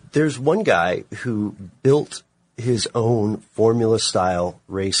 So there's one guy who built his own Formula style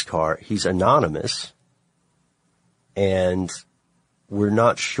race car. He's anonymous and we're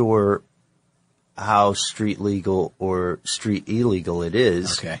not sure how street legal or street illegal it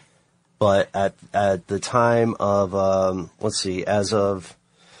is. Okay. But at the time of, as of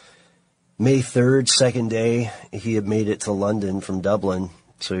May 3rd, second day, he had made it to London from Dublin.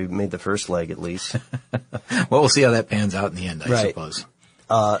 So he made the first leg at least. Well, we'll see how that pans out in the end, I suppose.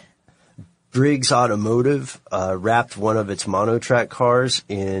 Briggs Automotive, wrapped one of its monotrack cars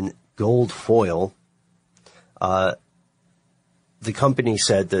in gold foil. The company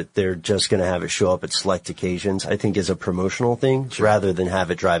said that they're just going to have it show up at select occasions, I think as a promotional thing, rather than have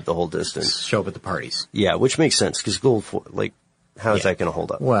it drive the whole distance. Show up at the parties. Yeah, which makes sense, because gold foil, how is that going to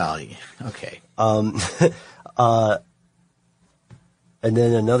hold up? Well, okay. And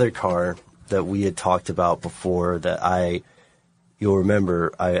then another car that we had talked about before that you'll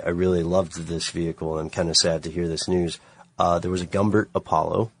remember, I really loved this vehicle. I'm kind of sad to hear this news. There was a Gumbert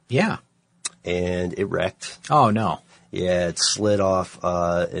Apollo. Yeah. And it wrecked. Oh, no. Yeah, it slid off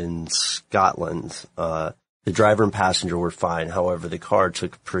in Scotland. The driver and passenger were fine. However, the car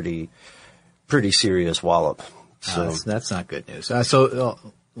took a pretty serious wallop. So that's not good news. So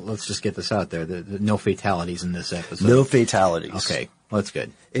let's just get this out there. No fatalities in this episode. No fatalities. Okay, well, that's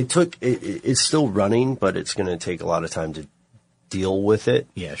good. It's still running, but it's going to take a lot of time to deal with it.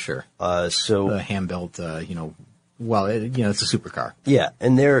 Yeah, sure. So the hand-built, it's a supercar. Yeah,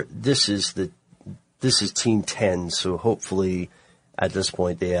 and this is Team 10, so hopefully at this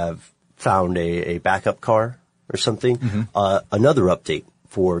point they have found a backup car or something. Mm-hmm. Another update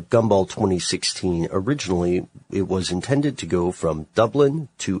for Gumball 2016. Originally, it was intended to go from Dublin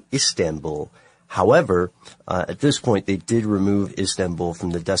to Istanbul. However, at this point, they did remove Istanbul from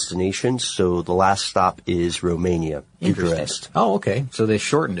the destination, so the last stop is Romania, Bucharest. Oh, okay. So they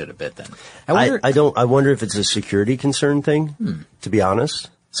shortened it a bit then. I wonder if it's a security concern thing, to be honest.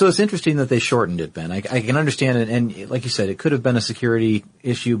 So it's interesting that they shortened it, Ben. I can understand it, and like you said, it could have been a security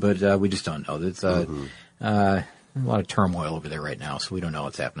issue, but we just don't know. It's a lot of turmoil over there right now, so we don't know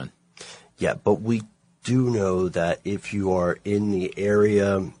what's happening. Yeah, but we do know that if you are in the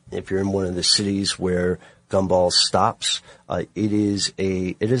area, if you're in one of the cities where Gumball stops, it is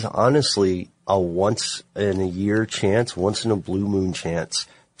honestly a once in a year chance, once in a blue moon chance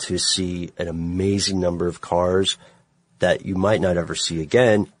to see an amazing number of cars that you might not ever see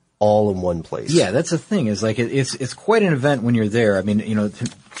again, all in one place. Yeah, that's the thing. Is like it's quite an event when you're there. I mean,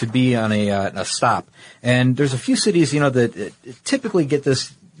 to be on a stop, and there's a few cities that typically get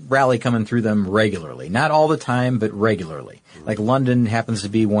this rally coming through them regularly. Not all the time, but regularly. Like London happens to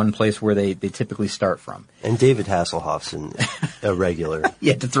be one place where they typically start from. And David Hasselhoff's a regular.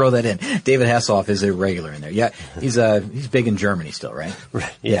 Yeah, to throw that in. David Hasselhoff is a regular in there. Yeah, he's big in Germany still, right?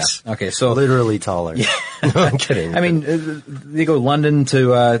 Right. Yes. Yeah. Okay, so literally taller. Yeah. No, I'm kidding. I mean, they go London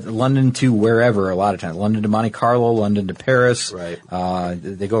to wherever a lot of times. London to Monte Carlo, London to Paris. Right.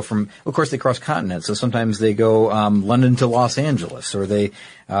 They go of course, they cross continents. So sometimes they go London to Los Angeles, or they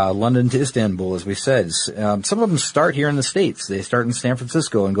London to Istanbul, as we said. Some of them start here in the States. They start in San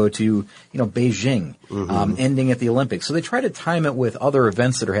Francisco and go to Beijing, ending at the Olympics. So they try to time it with other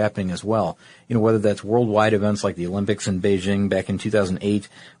events that are happening as well. Whether that's worldwide events like the Olympics in Beijing back in 2008,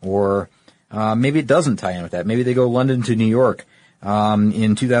 or maybe it doesn't tie in with that. Maybe they go London to New York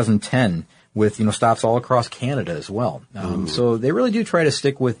in 2010 with stops all across Canada as well. So they really do try to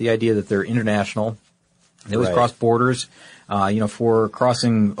stick with the idea that they're international. They always cross borders. For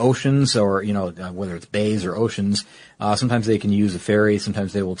crossing oceans or, whether it's bays or oceans, sometimes they can use a ferry.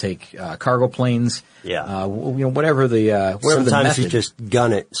 Sometimes they will take, cargo planes. Yeah. Whatever the Sometimes method. you just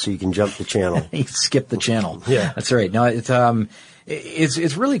gun it so you can jump the channel. You skip the channel. Yeah. That's right. No,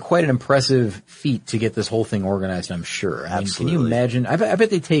 it's really quite an impressive feat to get this whole thing organized, I'm sure. I mean, can you imagine? I bet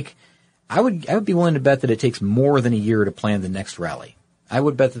they take, I would be willing to bet that it takes more than a year to plan the next rally. I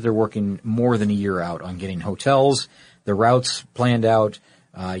would bet that they're working more than a year out on getting hotels, the routes planned out,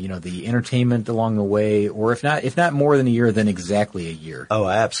 the entertainment along the way, or if not more than a year, then exactly a year. Oh,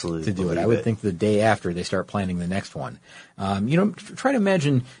 absolutely. To do it. I would think the day after they start planning the next one. Try to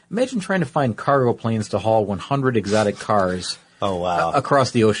imagine trying to find cargo planes to haul 100 exotic cars. Oh, wow.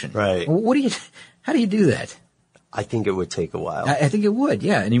 Across the ocean. Right. How do you do that? I think it would take a while. I think it would,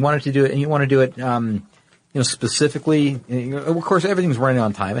 yeah. And you want to do it, specifically, of course, everything's running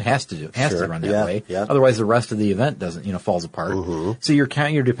on time. It has to run that way. Yeah. Otherwise, the rest of the event doesn't, falls apart. Mm-hmm. So you're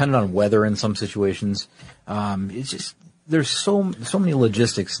dependent on weather in some situations. It's just, there's so many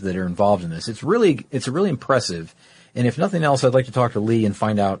logistics that are involved in this. It's really impressive. And if nothing else, I'd like to talk to Lee and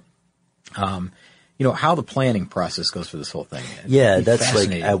find out, how the planning process goes for this whole thing. Yeah, that's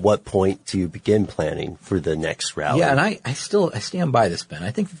like, at what point do you begin planning for the next rally? Yeah, and I stand by this, Ben.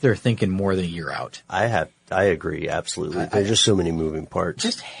 I think that they're thinking more than a year out. I agree, absolutely. There's just so many moving parts.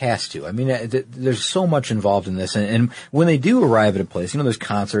 Just has to. I mean, there's so much involved in this. And when they do arrive at a place, there's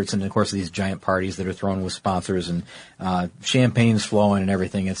concerts and, of course, these giant parties that are thrown with sponsors and champagne's flowing and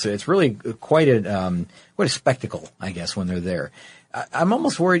everything. It's really quite a spectacle, I guess, when they're there. I'm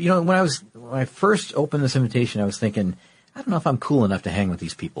almost worried, when I first opened this invitation, I was thinking, I don't know if I'm cool enough to hang with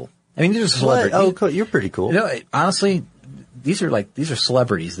these people. I mean, these are celebrities. Oh, cool. You're pretty cool. Honestly, these are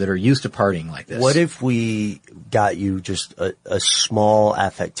celebrities that are used to partying like this. What if we got you just a small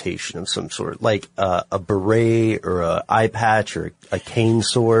affectation of some sort, like a beret or a eye patch or a cane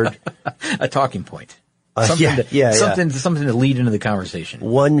sword? A talking point. Something to lead into the conversation.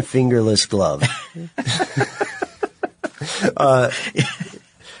 One fingerless glove.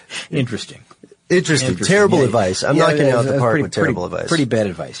 Interesting. Terrible advice. I'm not getting out the park with terrible advice. Pretty bad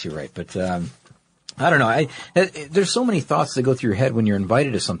advice. You're right. But, I don't know. There's so many thoughts that go through your head when you're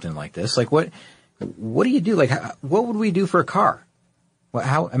invited to something like this. Like, what do you do? Like, what would we do for a car?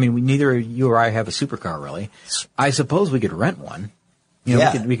 Neither you or I have a supercar, really. I suppose we could rent one.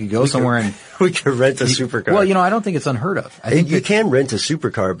 We could go somewhere and we could rent a supercar. Well, I don't think it's unheard of. I think you can rent a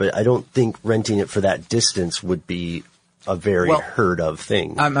supercar, but I don't think renting it for that distance would be a very heard of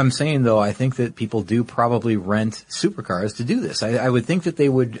thing. I'm saying though, I think that people do probably rent supercars to do this. I would think that they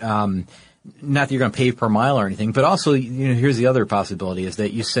would, not that you're going to pay per mile or anything, but also, here's the other possibility is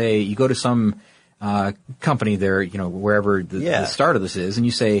that you go to some, company there, wherever the start of this is, and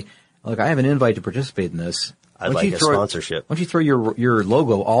you say, look, I have an invite to participate in this. I'd like a sponsorship. Why don't you throw your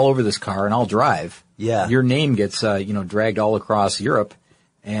logo all over this car and I'll drive? Yeah. Your name gets, dragged all across Europe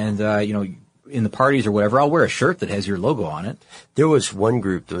and, in the parties or whatever, I'll wear a shirt that has your logo on it. There was one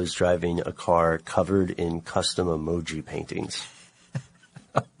group that was driving a car covered in custom emoji paintings.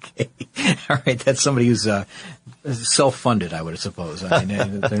 Okay. All right. That's somebody who's, self-funded, I would suppose. I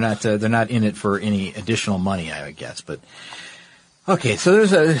mean, they're not in it for any additional money, I would guess, but. Okay, so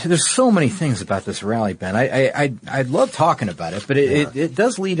there's so many things about this rally, Ben. I love talking about it, but it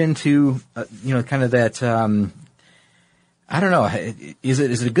does lead into kind of that. I don't know. Is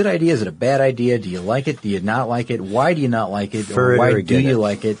it a good idea? Is it a bad idea? Do you like it? Do you not like it? Why do you not like it? For or why it or do you it?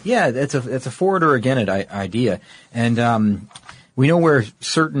 like it? Yeah, it's a for it or again it idea, and We know where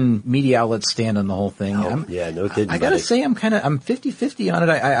certain media outlets stand on the whole thing. No kidding. I gotta say, I'm 50-50 on it.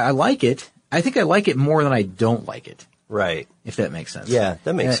 I like it. I think I like it more than I don't like it. Right. If that makes sense. Yeah,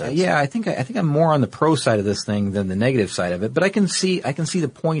 that makes sense. Yeah, I think I'm more on the pro side of this thing than the negative side of it. But I can see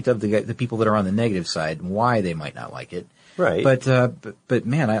the point of the people that are on the negative side and why they might not like it. Right. But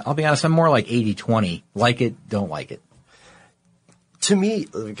man, I'll be honest, I'm more like 80-20. Like it, don't like it. To me,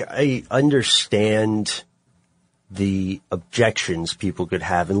 I understand the objections people could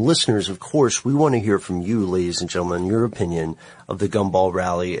have. And listeners, of course, we want to hear from you, ladies and gentlemen, your opinion of the Gumball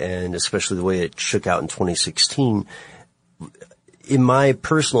Rally and especially the way it shook out in 2016. In my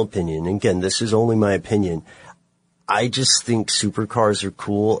personal opinion, again, this is only my opinion, I just think supercars are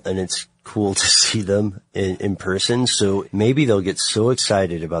cool, and it's cool to see them in person. So maybe they'll get so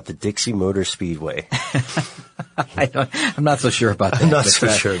excited about the Dixie Motor Speedway. I'm not so sure about that. I'm not so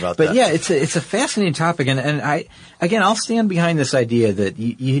sure about that. But yeah, it's a fascinating topic, and I'll stand behind this idea that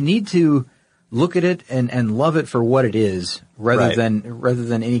you need to look at it and love it for what it is, rather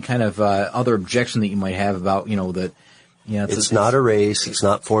than any kind of other objection that you might have about that. It's not a race. It's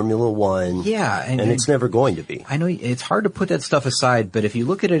not Formula One. Yeah, and it's never going to be. I know it's hard to put that stuff aside, but if you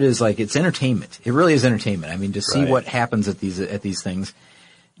look at it as like it's entertainment, it really is entertainment. I mean, to see what happens at these things.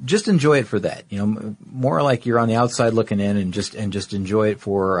 Just enjoy it for that, more like you're on the outside looking in and just enjoy it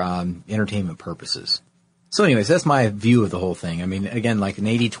for, entertainment purposes. So anyways, that's my view of the whole thing. I mean, again, like an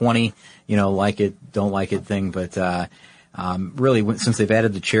 80-20, like it, don't like it thing, but, really, since they've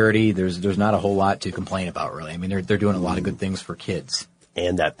added the charity, there's not a whole lot to complain about, really. I mean, they're doing a lot of good things for kids.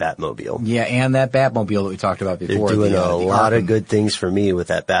 And that Batmobile. Yeah, and that Batmobile that we talked about before. They're doing a lot of good things for me with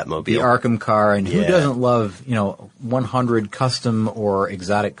that Batmobile. The Arkham car, and who doesn't love, 100 custom or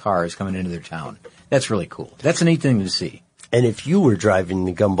exotic cars coming into their town? That's really cool. That's a neat thing to see. And if you were driving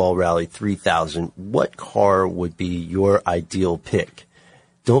the Gumball Rally 3000, what car would be your ideal pick?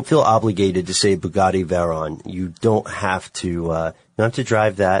 Don't feel obligated to say Bugatti Veyron. You don't have to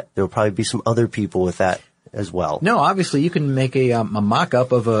drive that. There'll probably be some other people with that as well. No, obviously you can make a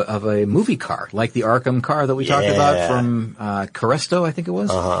mock-up of a movie car, like the Arkham car that we talked about from Carresto, I think it was.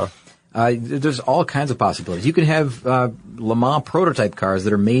 Uh-huh. There's all kinds of possibilities. You can have Le Mans prototype cars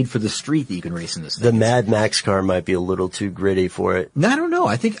that are made for the street that you can race in this thing. The Mad Max car might be a little too gritty for it. No, I don't know.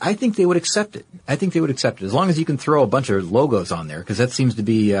 I think they would accept it. I think they would accept it as long as you can throw a bunch of logos on there, because that seems to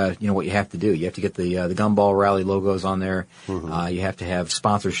be what you have to do. You have to get the Gumball Rally logos on there. Mm-hmm. You have to have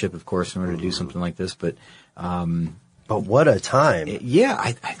sponsorship, of course, in order to do something like this. But what a time.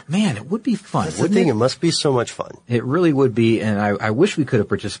 Man, it would be fun. That's the thing. It must be so much fun. It really would be, and I wish we could have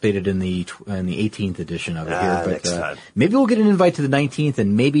participated in the 18th edition of it here. But next time. Maybe we'll get an invite to the 19th,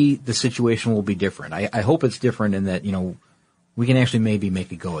 and maybe the situation will be different. I hope it's different in that, we can actually maybe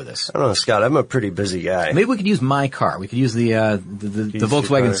make a go of this. I don't know, Scott. I'm a pretty busy guy. Maybe we could use my car. We could use the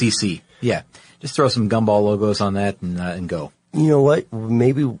Volkswagen CC. Yeah. Just throw some Gumball logos on that and go. You know what?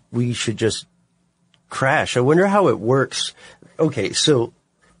 Maybe we should just crash. I wonder how it works. Okay, so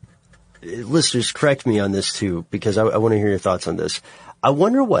listeners, correct me on this too, because I want to hear your thoughts on this. I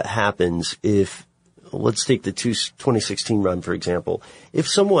wonder what happens if, let's take the 2016 run, for example. If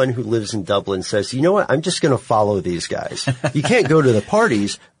someone who lives in Dublin says, you know what, I'm just going to follow these guys. You can't go to the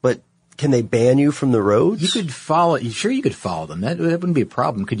parties, but can they ban you from the roads? You could follow. Sure, you could follow them. That wouldn't be a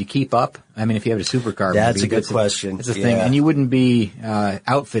problem. Could you keep up? I mean, if you have a supercar, that's a good question. That's a thing, and you wouldn't be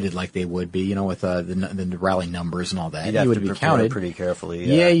outfitted like they would be, with the rally numbers and all that. You would be counted pretty carefully.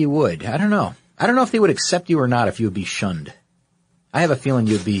 Yeah, you would. I don't know. I don't know if they would accept you or not if you would be shunned. I have a feeling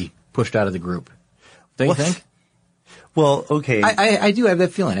you'd be pushed out of the group. Don't you think? Well, okay. I do have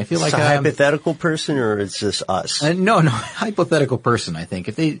that feeling. I feel like a hypothetical person, or it's just us? No, hypothetical person. I think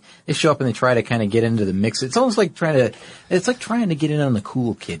if they show up and they try to kind of get into the mix, it's almost like trying to get in on the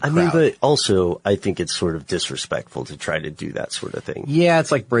cool kid crowd. I mean, but also I think it's sort of disrespectful to try to do that sort of thing. Yeah,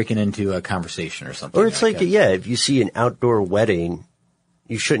 it's like breaking into a conversation or something. Or it's like if you see an outdoor wedding,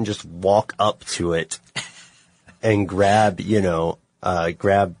 you shouldn't just walk up to it and grab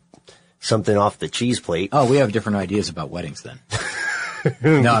something off the cheese plate. Oh, we have different ideas about weddings then.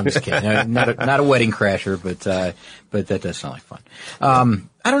 No, I'm just kidding. Not a wedding crasher, but that does sound like fun.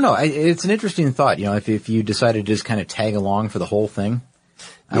 I don't know. It's an interesting thought. If you decided to just kind of tag along for the whole thing,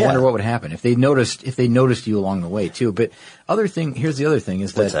 I wonder what would happen if they noticed you along the way too. But here's the other thing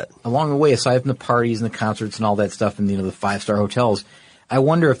is that along the way, aside from the parties and the concerts and all that stuff and the 5-star hotels, I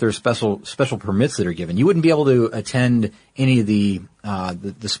wonder if there's special permits that are given. You wouldn't be able to attend any of the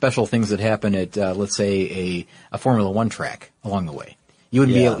special things that happen at, let's say, a Formula One track along the way. You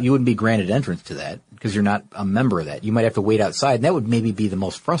wouldn't be granted entrance to that because you're not a member of that. You might have to wait outside, and that would maybe be the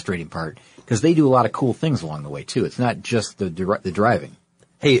most frustrating part because they do a lot of cool things along the way too. It's not just the driving.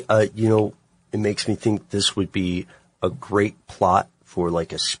 Hey, it makes me think this would be a great plot for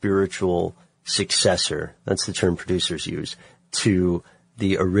like a spiritual successor. That's the term producers use to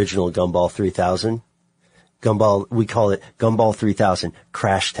the original Gumball 3000. We call it Gumball 3000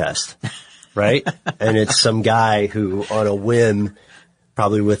 Crash Test, right? And it's some guy who, on a whim,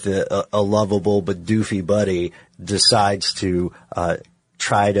 probably with a lovable but doofy buddy, decides to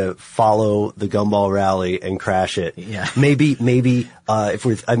try to follow the Gumball Rally and crash it. Yeah. Maybe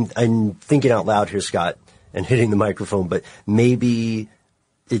if I'm thinking out loud here, Scott, and hitting the microphone, but maybe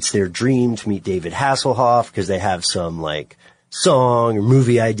it's their dream to meet David Hasselhoff because they have some like song or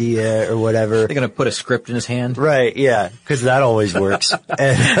movie idea or whatever. They're going to put a script in his hand. Right, yeah, because that always works.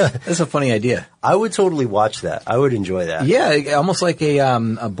 And, that's a funny idea. I would totally watch that. I would enjoy that. Yeah, almost like a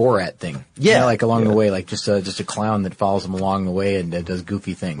Borat thing. Yeah. You know, like along the way, like just a clown that follows him along the way and does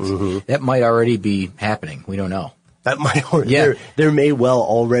goofy things. Mm-hmm. That might already be happening. We don't know. That might, there may well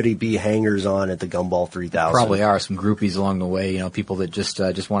already be hangers on at the Gumball 3000. Probably are some groupies along the way, people that just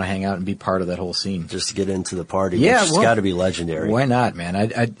want to hang out and be part of that whole scene. Just to get into the party. Yeah, it's got to be legendary. Why not, man?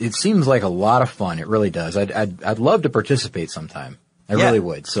 It seems like a lot of fun. It really does. I'd love to participate sometime. I really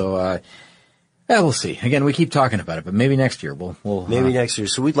would. So, we'll see. Again, we keep talking about it, but maybe next year we'll maybe next year.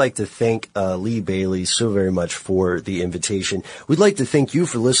 So we'd like to thank Lee Bailey so very much for the invitation. We'd like to thank you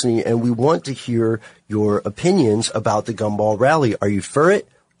for listening, and we want to hear your opinions about the Gumball Rally. Are you for it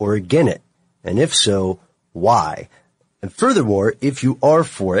or against it? And if so, why? And furthermore, if you are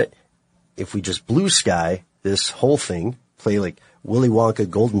for it, if we just blue sky this whole thing, play like Willy Wonka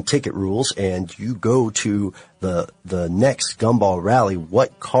golden ticket rules, and you go to the next Gumball Rally,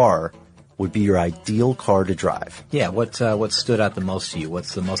 what car would be your ideal car to drive? Yeah, what stood out the most to you?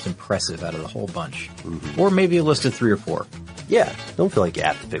 What's the most impressive out of the whole bunch? Mm-hmm. Or maybe a list of 3 or 4. Yeah, don't feel like you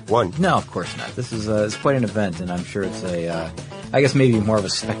have to pick one. No, of course not. This is it's quite an event, and I'm sure it's I guess maybe more of a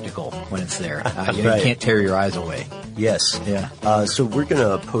spectacle when it's there. You can't tear your eyes away. Yes. Yeah. So we're going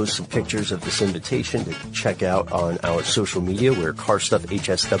to post some pictures of this invitation to check out on our social media. We're Car Stuff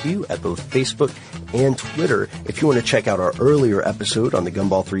HSW at both Facebook and Twitter. If you want to check out our earlier episode on the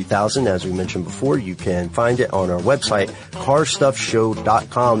Gumball 3000, as we mentioned before, you can find it on our website,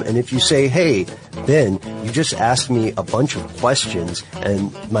 carstuffshow.com. And if you say, hey, Ben, you just asked me a bunch of questions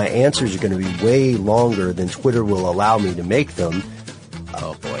and my answers are going to be way longer than Twitter will allow me to make them.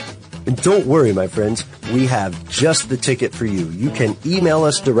 Oh, boy. And don't worry, my friends, we have just the ticket for you. You can email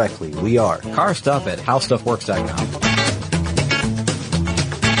us directly. We are carstuff@howstuffworks.com.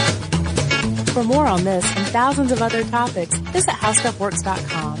 For more on this and thousands of other topics, visit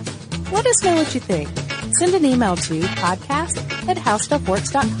howstuffworks.com. Let us know what you think. Send an email to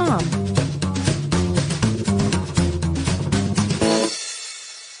podcast@howstuffworks.com.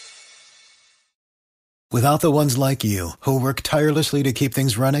 Without the ones like you, who work tirelessly to keep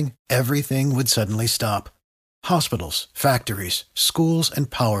things running, everything would suddenly stop. Hospitals, factories, schools, and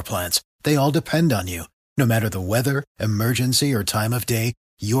power plants, they all depend on you. No matter the weather, emergency, or time of day,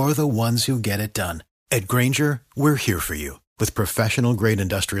 you're the ones who get it done. At Grainger, we're here for you with professional-grade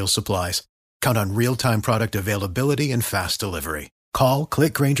industrial supplies. Count on real-time product availability and fast delivery. Call,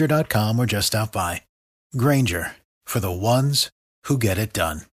 clickgrainger.com, or just stop by. Grainger, for the ones who get it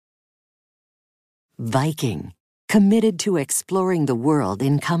done. Viking, committed to exploring the world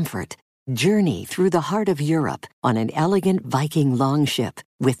in comfort. Journey through the heart of Europe on an elegant Viking longship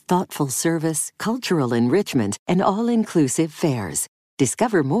with thoughtful service, cultural enrichment, and all-inclusive fares.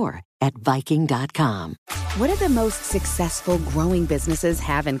 Discover more at Viking.com. What do the most successful growing businesses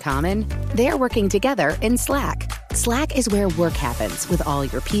have in common? They're working together in Slack. Slack is where work happens with all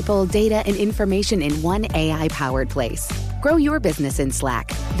your people, data, and information in one AI-powered place. Grow your business in Slack.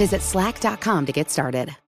 Visit slack.com to get started.